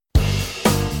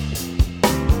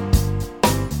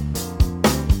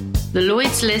The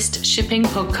Lloyd's List Shipping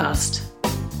Podcast.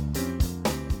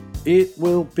 It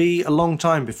will be a long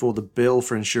time before the bill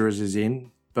for insurers is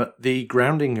in, but the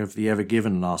grounding of the Ever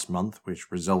Given last month,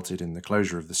 which resulted in the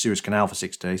closure of the Suez Canal for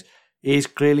 6 days, is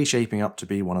clearly shaping up to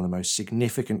be one of the most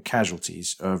significant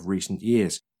casualties of recent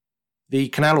years. The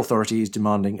Canal Authority is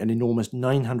demanding an enormous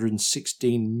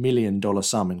 $916 million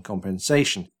sum in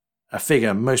compensation, a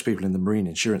figure most people in the marine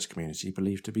insurance community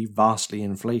believe to be vastly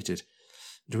inflated.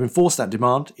 To enforce that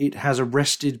demand, it has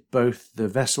arrested both the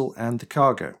vessel and the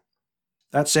cargo.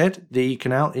 That said, the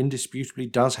canal indisputably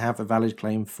does have a valid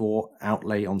claim for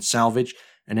outlay on salvage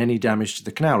and any damage to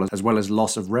the canal, as well as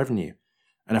loss of revenue.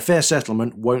 And a fair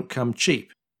settlement won't come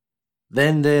cheap.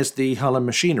 Then there's the hull and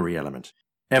machinery element.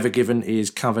 Ever Given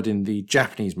is covered in the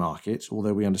Japanese market,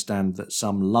 although we understand that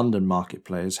some London market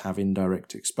players have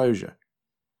indirect exposure.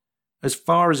 As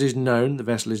far as is known, the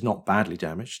vessel is not badly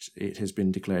damaged. It has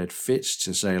been declared fit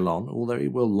to sail on, although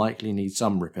it will likely need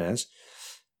some repairs.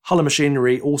 Hull and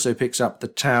Machinery also picks up the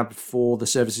tab for the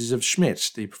services of Schmidt,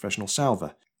 the professional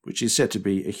salver, which is said to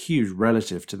be a huge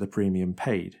relative to the premium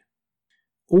paid.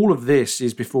 All of this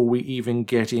is before we even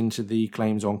get into the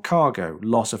claims on cargo,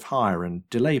 loss of hire and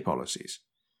delay policies.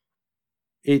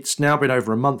 It's now been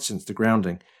over a month since the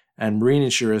grounding, and marine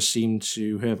insurers seem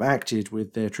to have acted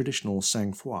with their traditional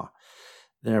sang-froid.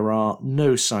 There are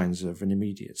no signs of an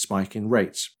immediate spike in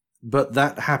rates, but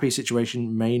that happy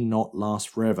situation may not last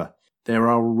forever. There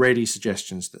are already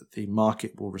suggestions that the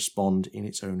market will respond in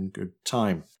its own good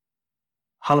time.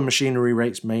 Hull and machinery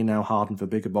rates may now harden for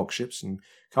bigger box ships, and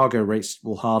cargo rates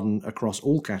will harden across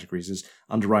all categories as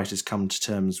underwriters come to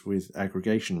terms with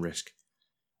aggregation risk.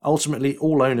 Ultimately,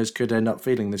 all owners could end up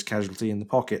feeling this casualty in the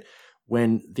pocket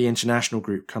when the International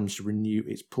Group comes to renew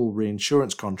its pool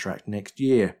reinsurance contract next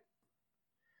year.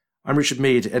 I'm Richard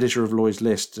Mead, editor of Lloyd's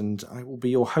List, and I will be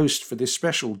your host for this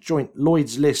special joint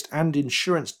Lloyd's List and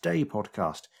Insurance Day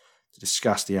podcast to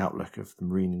discuss the outlook of the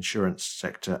marine insurance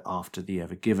sector after the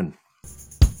Ever Given.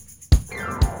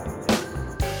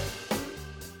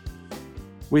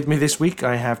 With me this week,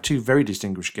 I have two very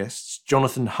distinguished guests,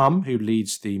 Jonathan Humm, who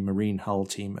leads the marine hull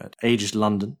team at Aegis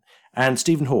London, and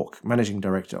Stephen Hawke, managing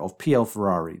director of PL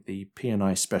Ferrari, the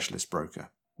P&I specialist broker.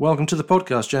 Welcome to the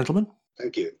podcast, gentlemen.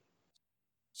 Thank you.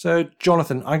 So,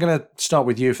 Jonathan, I'm going to start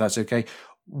with you, if that's okay.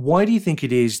 Why do you think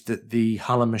it is that the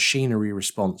hull and machinery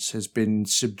response has been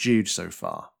subdued so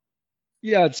far?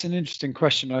 Yeah, it's an interesting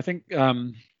question. I think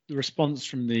the response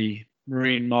from the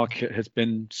marine market has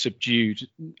been subdued.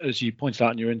 As you pointed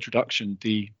out in your introduction,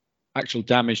 the actual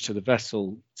damage to the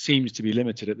vessel seems to be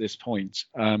limited at this point.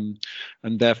 And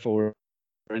therefore,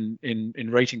 in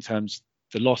rating terms,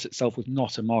 the loss itself was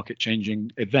not a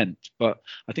market-changing event, but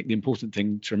I think the important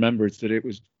thing to remember is that it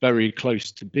was very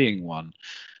close to being one.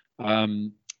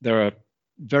 There are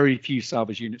very few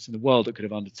salvage units in the world that could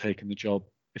have undertaken the job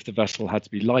if the vessel had to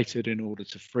be lighted in order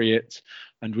to free it,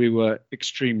 and we were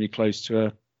extremely close to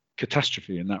a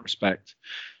catastrophe in that respect.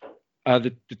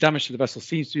 The damage to the vessel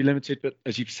seems to be limited, but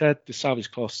as you've said, the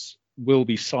salvage costs will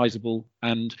be sizable,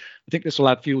 and I think this will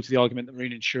add fuel to the argument that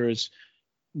marine insurers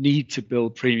need to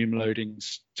build premium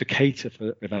loadings to cater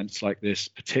for events like this,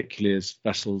 particularly as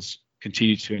vessels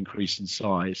continue to increase in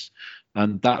size.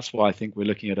 And that's why I think we're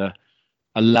looking at a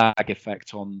lag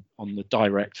effect on the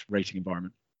direct rating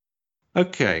environment.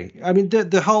 Okay. I mean,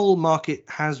 the whole market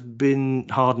has been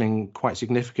hardening quite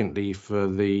significantly for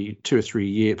the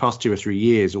past 2 or 3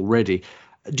 years already.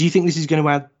 Do you think this is going to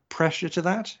add pressure to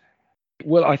that?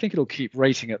 Well, I think it'll keep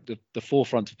rating at the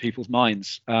forefront of people's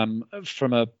minds.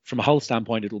 From a hull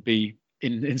standpoint, it'll be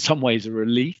in some ways a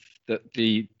relief that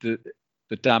the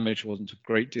damage wasn't a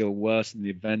great deal worse, and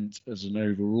the event as an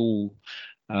overall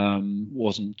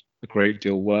wasn't a great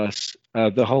deal worse.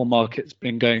 The whole market's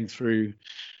been going through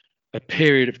a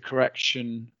period of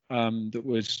correction that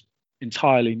was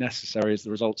entirely necessary, as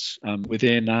the results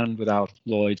within and without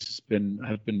Lloyd's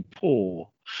have been poor.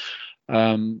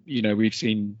 We've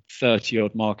seen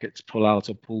 30-odd markets pull out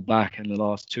or pull back in the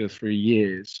last 2 or 3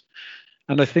 years.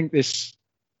 And I think this,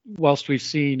 whilst we've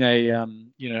seen a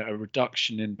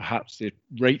reduction in perhaps the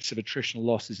rates of attritional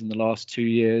losses in the last 2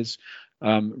 years,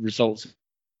 results have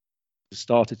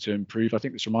started to improve. I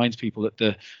think this reminds people that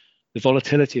the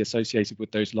volatility associated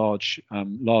with those large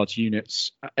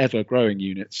units, ever-growing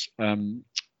units,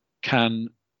 can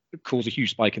cause a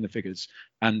huge spike in the figures,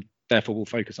 and therefore will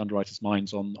focus underwriters'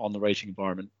 minds on the rating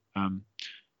environment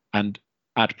and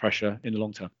add pressure in the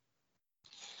long term.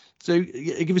 So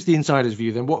give us the insider's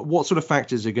view then. What sort of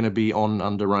factors are going to be on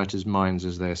underwriters' minds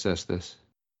as they assess this?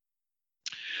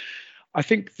 I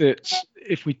think that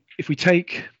if we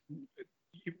take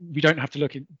we don't have to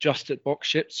look just at box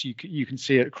ships. You can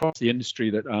see it across the industry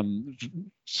that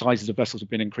sizes of vessels have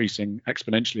been increasing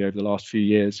exponentially over the last few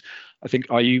years. I think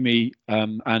IUMI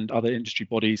and other industry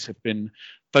bodies have been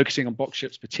focusing on box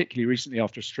ships, particularly recently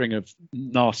after a string of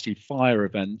nasty fire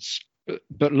events.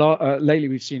 But lately,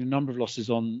 we've seen a number of losses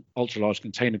on ultra-large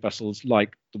container vessels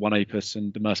like the One Apus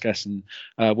and the Maersk Essen,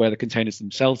 where the containers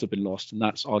themselves have been lost, and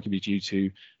that's arguably due to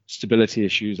stability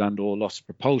issues and/or loss of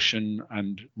propulsion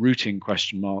and routing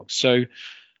question marks. So,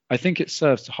 I think it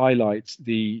serves to highlight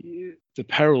the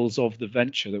perils of the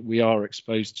venture that we are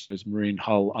exposed to as marine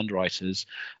hull underwriters,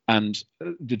 and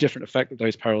the different effect that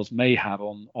those perils may have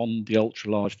on the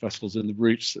ultra-large vessels and the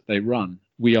routes that they run.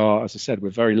 We are, as I said, we're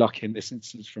very lucky in this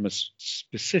instance from a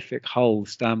specific hull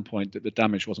standpoint that the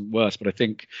damage wasn't worse. But I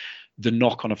think the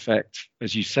knock-on effect,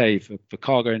 as you say, for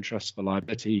cargo interests, for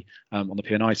liability on the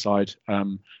P&I side,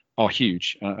 are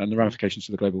huge, and the ramifications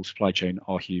to the global supply chain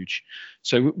are huge.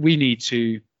 So we need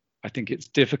to. I think it's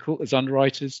difficult as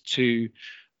underwriters to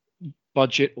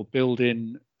budget or build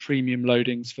in premium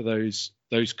loadings for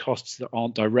those costs that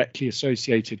aren't directly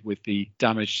associated with the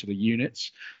damage to the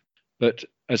units. But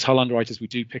as hull underwriters, we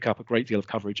do pick up a great deal of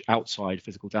coverage outside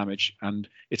physical damage, and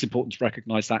it's important to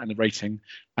recognise that in the rating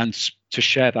and to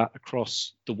share that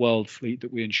across the world fleet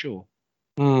that we insure.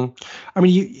 I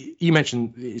mean, you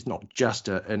mentioned it's not just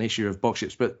an issue of box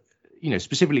ships, but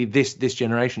specifically this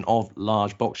generation of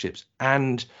large box ships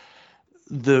and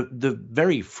the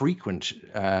very frequent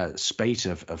spate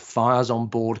of fires on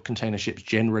board container ships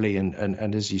generally,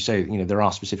 and as you say, there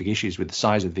are specific issues with the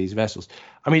size of these vessels.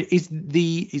 I mean, is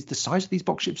the size of these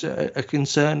box ships a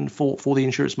concern for the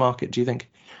insurance market, do you think?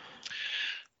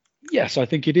 Yes, I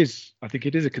think it is. I think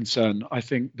it is a concern. I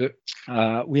think that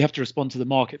we have to respond to the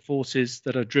market forces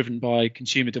that are driven by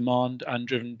consumer demand and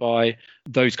driven by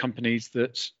those companies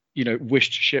that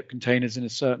wish to ship containers in a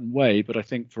certain way. But I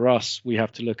think for us, we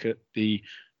have to look at the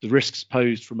risks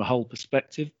posed from a hull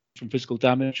perspective, from physical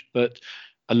damage. But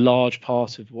a large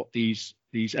part of what these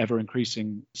ever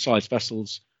increasing size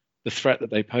vessels, the threat that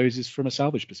they pose is from a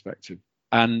salvage perspective,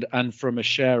 and from a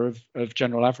share of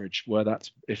general average, where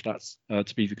if that's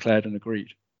to be declared and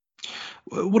agreed.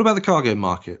 What about the cargo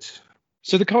market?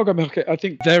 So the cargo market, I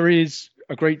think there is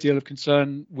a great deal of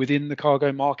concern within the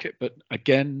cargo market, but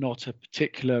again, not a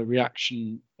particular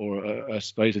reaction or I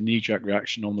suppose a knee-jerk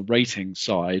reaction on the rating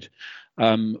side.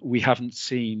 We haven't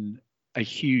seen a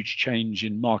huge change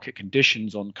in market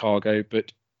conditions on cargo,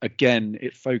 but again,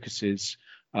 it focuses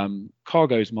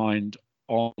cargo's mind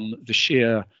on the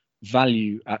sheer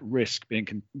value at risk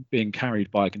being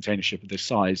carried by a container ship of this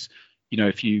size.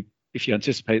 If you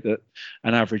anticipate that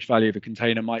an average value of a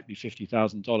container might be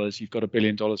 $50,000, you've got $1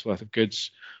 billion worth of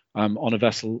goods on a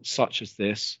vessel such as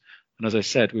this. And as I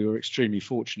said, we were extremely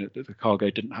fortunate that the cargo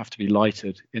didn't have to be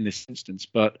lighted in this instance.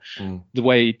 But the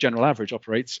way general average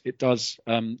operates, it does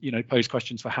pose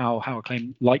questions for how a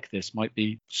claim like this might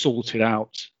be sorted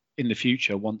out in the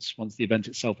future once the event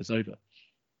itself is over.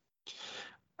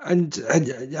 And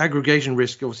aggregation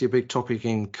risk, obviously a big topic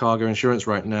in cargo insurance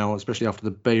right now, especially after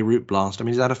the Beirut blast. I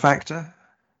mean, is that a factor?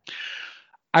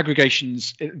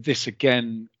 Aggregations,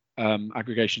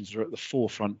 aggregations are at the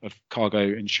forefront of cargo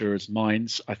insurers'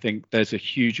 minds. I think there's a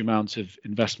huge amount of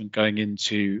investment going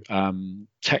into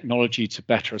technology to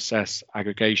better assess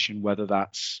aggregation, whether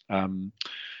that's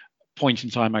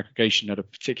point-in-time aggregation at a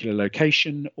particular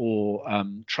location or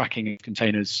tracking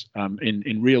containers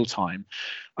in real time.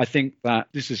 I think that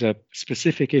this is a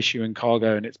specific issue in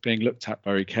cargo and it's being looked at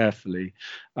very carefully.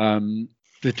 The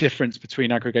difference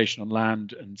between aggregation on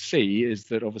land and sea is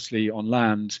that obviously on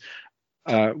land,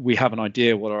 we have an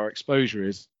idea what our exposure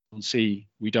is. On sea,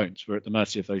 we don't. We're at the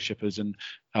mercy of those shippers and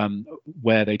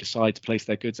where they decide to place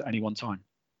their goods at any one time.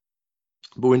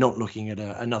 But we're not looking at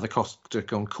another Costa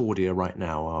Concordia right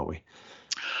now, are we?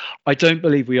 I don't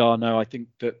believe we are. No, I think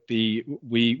that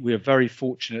we are very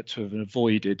fortunate to have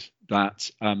avoided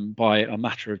that by a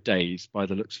matter of days, by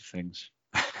the looks of things.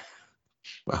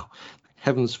 Well,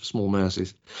 heavens for small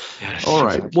mercies. Yes, all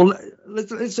right. Exactly. Well,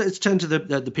 let's turn to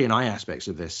the P&I aspects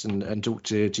of this and talk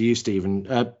to you,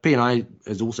 Stephen. P&I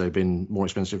has also been more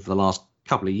expensive for the last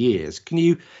couple of years. Can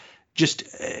you just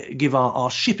give our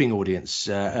shipping audience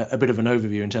a bit of an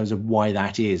overview in terms of why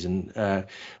that is? And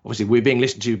obviously, we're being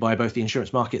listened to by both the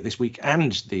insurance market this week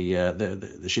and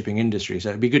the shipping industry. So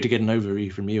it'd be good to get an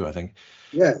overview from you, I think.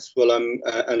 Yes, well,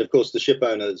 and of course, the ship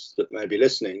owners that may be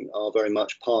listening are very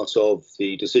much part of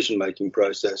the decision-making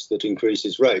process that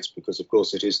increases rates, because, of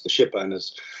course, it is the ship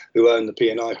owners who own the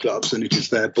P&I clubs, and it is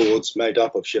their boards made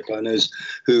up of ship owners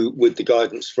who, with the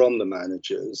guidance from the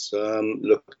managers,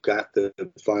 look at the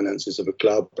finance finances of a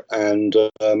club and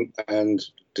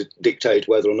dictate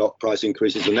whether or not price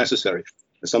increases are necessary.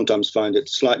 I sometimes find it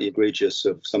slightly egregious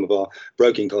of some of our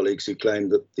broking colleagues who claim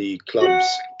that the clubs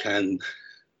can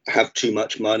have too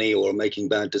much money or are making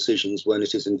bad decisions, when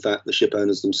it is in fact the ship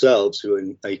owners themselves who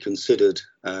in a considered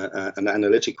and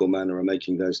analytical manner are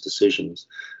making those decisions.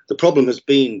 The problem has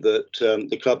been that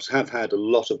the clubs have had a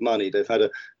lot of money. They've had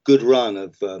a good run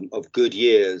of good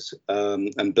years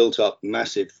and built up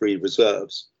massive free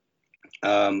reserves.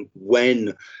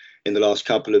 When in the last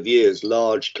couple of years,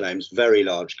 large claims, very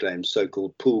large claims,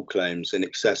 so-called pool claims in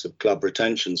excess of club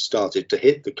retention started to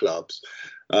hit the clubs.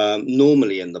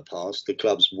 Normally in the past, the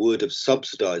clubs would have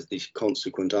subsidised these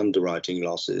consequent underwriting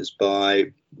losses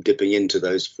by dipping into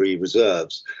those free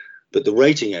reserves. But the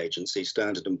rating agency,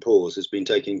 Standard & Poor's, has been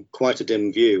taking quite a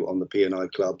dim view on the P&I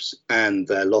clubs and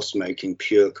their loss-making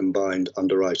pure combined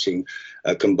underwriting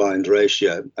combined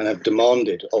ratio, and have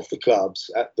demanded of the clubs,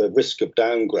 at the risk of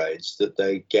downgrades, that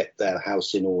they get their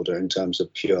house in order in terms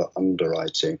of pure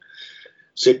underwriting.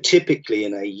 So typically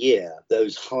in a year,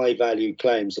 those high value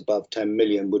claims above 10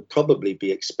 million would probably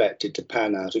be expected to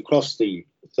pan out across the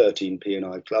 13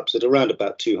 P&I clubs at around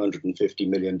about $250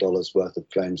 million worth of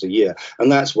claims a year.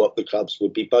 And that's what the clubs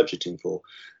would be budgeting for.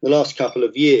 The last couple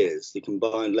of years, the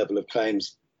combined level of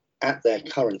claims at their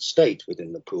current state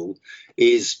within the pool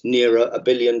is nearer $1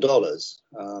 billion.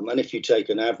 And if you take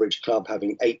an average club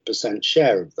having 8%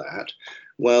 share of that,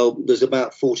 well, there's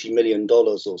about $40 million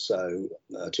or so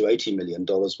to $80 million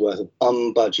worth of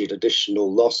unbudgeted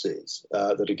additional losses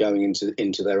that are going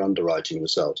into their underwriting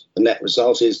result. The net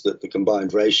result is that the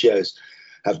combined ratios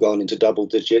have gone into double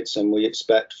digits, and we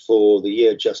expect for the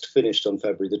year just finished on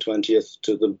February the 20th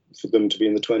for them to be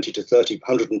in the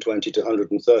 120 to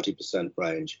 130%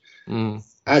 range.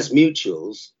 As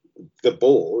mutuals, the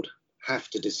board have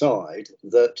to decide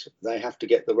that they have to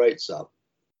get the rates up.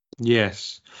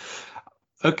 Yes.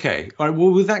 Okay. All right. Well,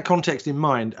 with that context in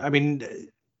mind, I mean,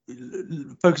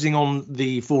 focusing on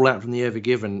the fallout from the Ever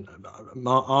Given,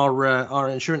 our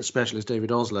insurance specialist,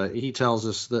 David Osler, he tells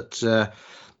us that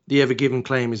the Ever Given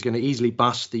claim is going to easily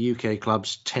bust the UK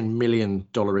club's $10 million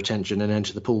retention and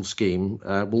enter the pool scheme,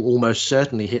 will almost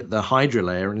certainly hit the Hydra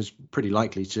layer and is pretty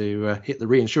likely to hit the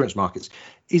reinsurance markets.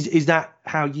 Is that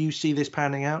how you see this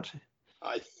panning out?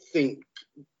 I think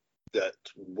that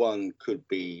one could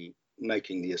be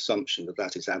making the assumption that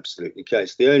that is absolutely the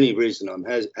case. The only reason I'm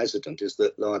hesitant is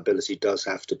that liability does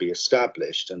have to be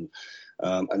established, and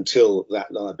until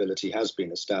that liability has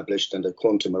been established and a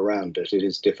quantum around it, it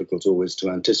is difficult always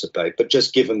to anticipate. But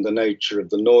just given the nature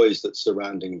of the noise that's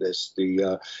surrounding this,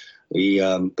 the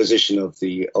position of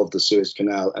the Suez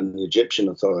Canal and the Egyptian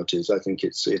authorities, I think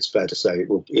it's fair to say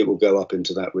it will go up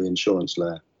into that reinsurance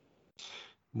layer.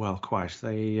 Well, quite.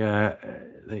 They've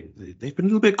been a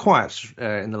little bit quiet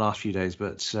in the last few days,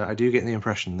 but I do get the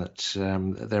impression that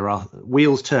there are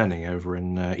wheels turning over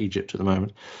in Egypt at the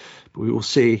moment. But we will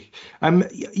see.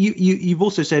 You've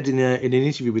also said in an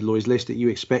interview with Lloyd's List that you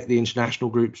expect the international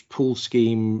group's pool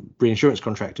scheme reinsurance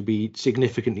contract to be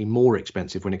significantly more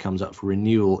expensive when it comes up for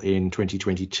renewal in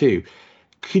 2022.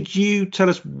 Could you tell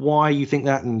us why you think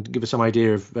that, and give us some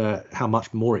idea of how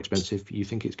much more expensive you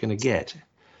think it's going to get?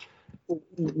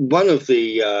 One of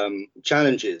the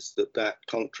challenges that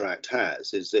contract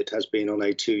has is it has been on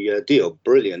a 2-year deal.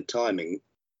 Brilliant timing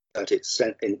that it's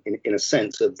in a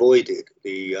sense avoided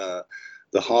the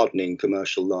hardening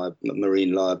commercial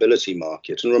marine liability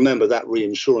market. And remember, that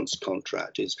reinsurance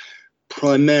contract is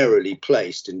primarily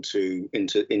placed into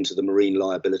the marine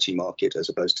liability market as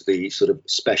opposed to the sort of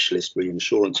specialist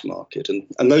reinsurance market.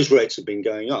 And those rates have been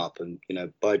going up, and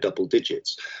by double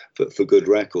digits for good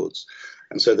records.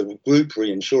 And so the group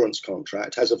reinsurance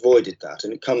contract has avoided that,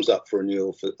 and it comes up for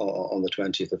renewal on the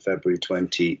 20th of February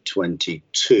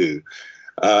 2022.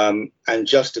 And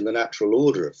just in the natural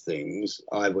order of things,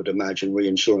 I would imagine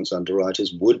reinsurance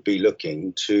underwriters would be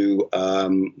looking to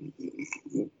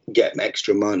get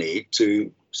extra money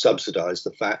to subsidise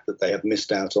the fact that they have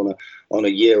missed out on a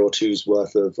year or two's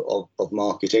worth of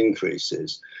market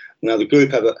increases. Now, the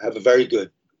group have a very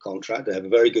good contract. They have a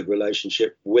very good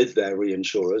relationship with their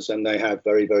reinsurers, and they have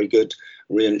very, very good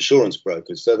reinsurance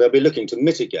brokers. So they'll be looking to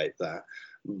mitigate that.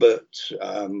 But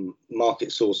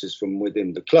market sources from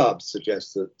within the club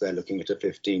suggest that they're looking at a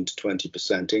 15 to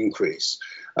 20% increase.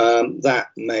 That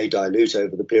may dilute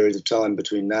over the period of time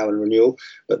between now and renewal,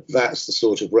 but that's the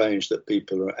sort of range that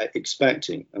people are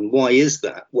expecting. And why is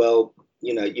that? Well,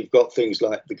 you've got things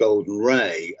like the Golden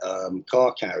Ray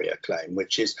car carrier claim,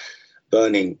 which is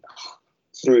burning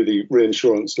through the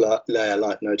reinsurance layer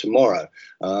like no tomorrow.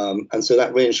 And so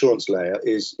that reinsurance layer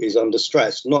is under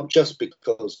stress, not just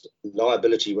because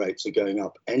liability rates are going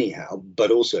up anyhow,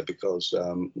 but also because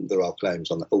there are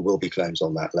claims on that, or will be claims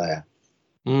on that layer.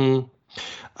 And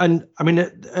I mean,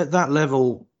 at that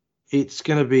level, it's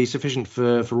going to be sufficient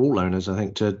for all owners, I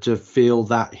think, to feel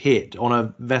that hit on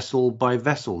a vessel by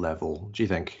vessel level. Do you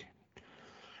think?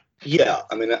 Yeah,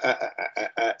 I mean,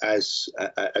 as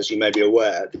you may be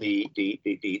aware, the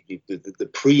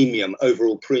premium,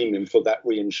 overall premium for that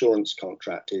reinsurance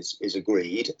contract is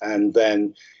agreed, and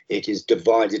then it is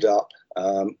divided up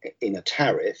in a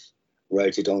tariff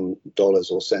rated on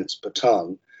dollars or cents per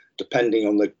ton, depending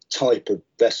on the type of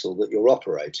vessel that you're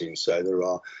operating. So there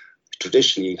are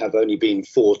traditionally have only been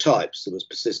 4 types. There was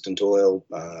persistent oil,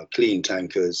 clean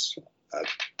tankers,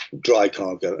 dry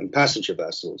cargo, and passenger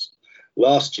vessels.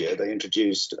 Last year, they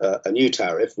introduced a new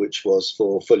tariff, which was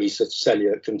for fully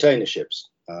cellular container ships,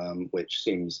 which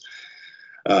seems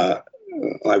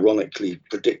ironically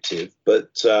predictive.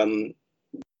 But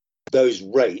those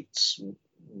rates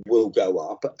will go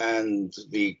up, and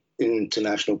the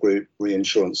International Group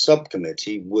Reinsurance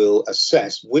Subcommittee will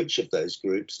assess which of those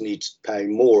groups need to pay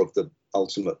more of the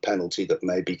ultimate penalty that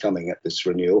may be coming at this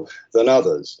renewal than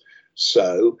others.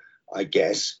 So I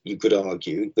guess you could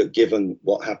argue that given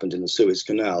what happened in the Suez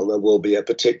Canal, there will be a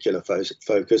particular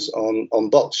focus on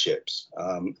box ships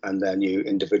and their new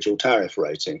individual tariff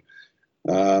rating.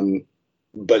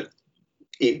 But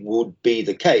it would be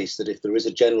the case that if there is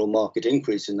a general market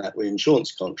increase in that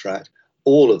reinsurance contract,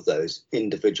 all of those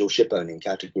individual ship owning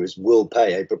categories will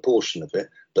pay a proportion of it,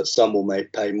 but some will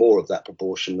pay more of that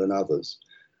proportion than others.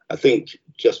 I think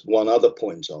just one other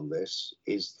point on this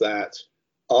is that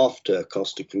after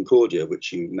Costa Concordia,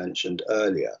 which you mentioned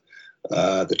earlier,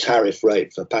 the tariff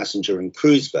rate for passenger and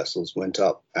cruise vessels went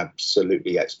up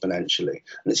absolutely exponentially.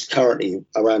 And it's currently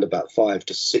around about 5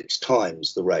 to 6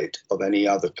 times the rate of any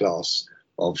other class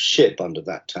of ship under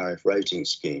that tariff rating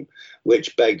scheme,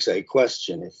 which begs a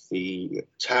question: if the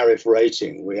tariff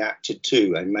rating reacted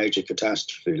to a major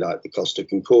catastrophe like the Costa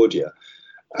Concordia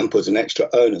and put an extra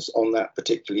onus on that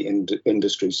particular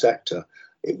industry sector,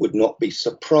 it would not be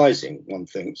surprising, one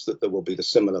thinks, that there will be the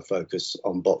similar focus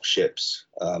on box ships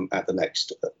at the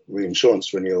next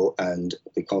reinsurance renewal and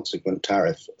the consequent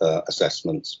tariff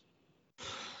assessments.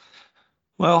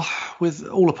 Well, with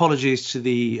all apologies to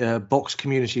the box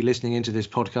community listening into this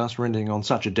podcast for ending on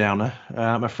such a downer,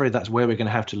 I'm afraid that's where we're going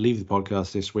to have to leave the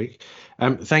podcast this week.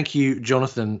 Thank you,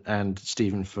 Jonathan and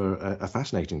Stephen, for a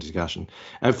fascinating discussion.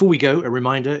 Before we go, a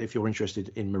reminder, if you're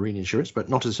interested in marine insurance, but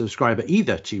not a subscriber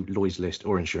either to Lloyd's List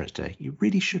or Insurance Day, you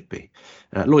really should be.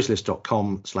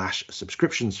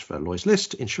 LloydsList.com/subscriptions for Lloyd's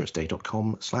List,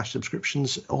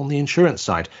 InsuranceDay.com/subscriptions on the insurance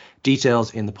side.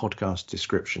 Details in the podcast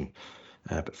description.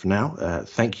 But for now,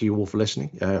 thank you all for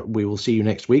listening. We will see you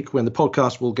next week when the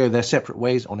podcast will go their separate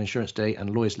ways on Insurance Day and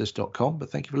LloydsList.com.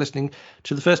 But thank you for listening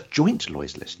to the first joint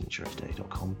Lloyd's List and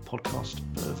InsuranceDay.com podcast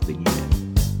of the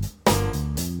year.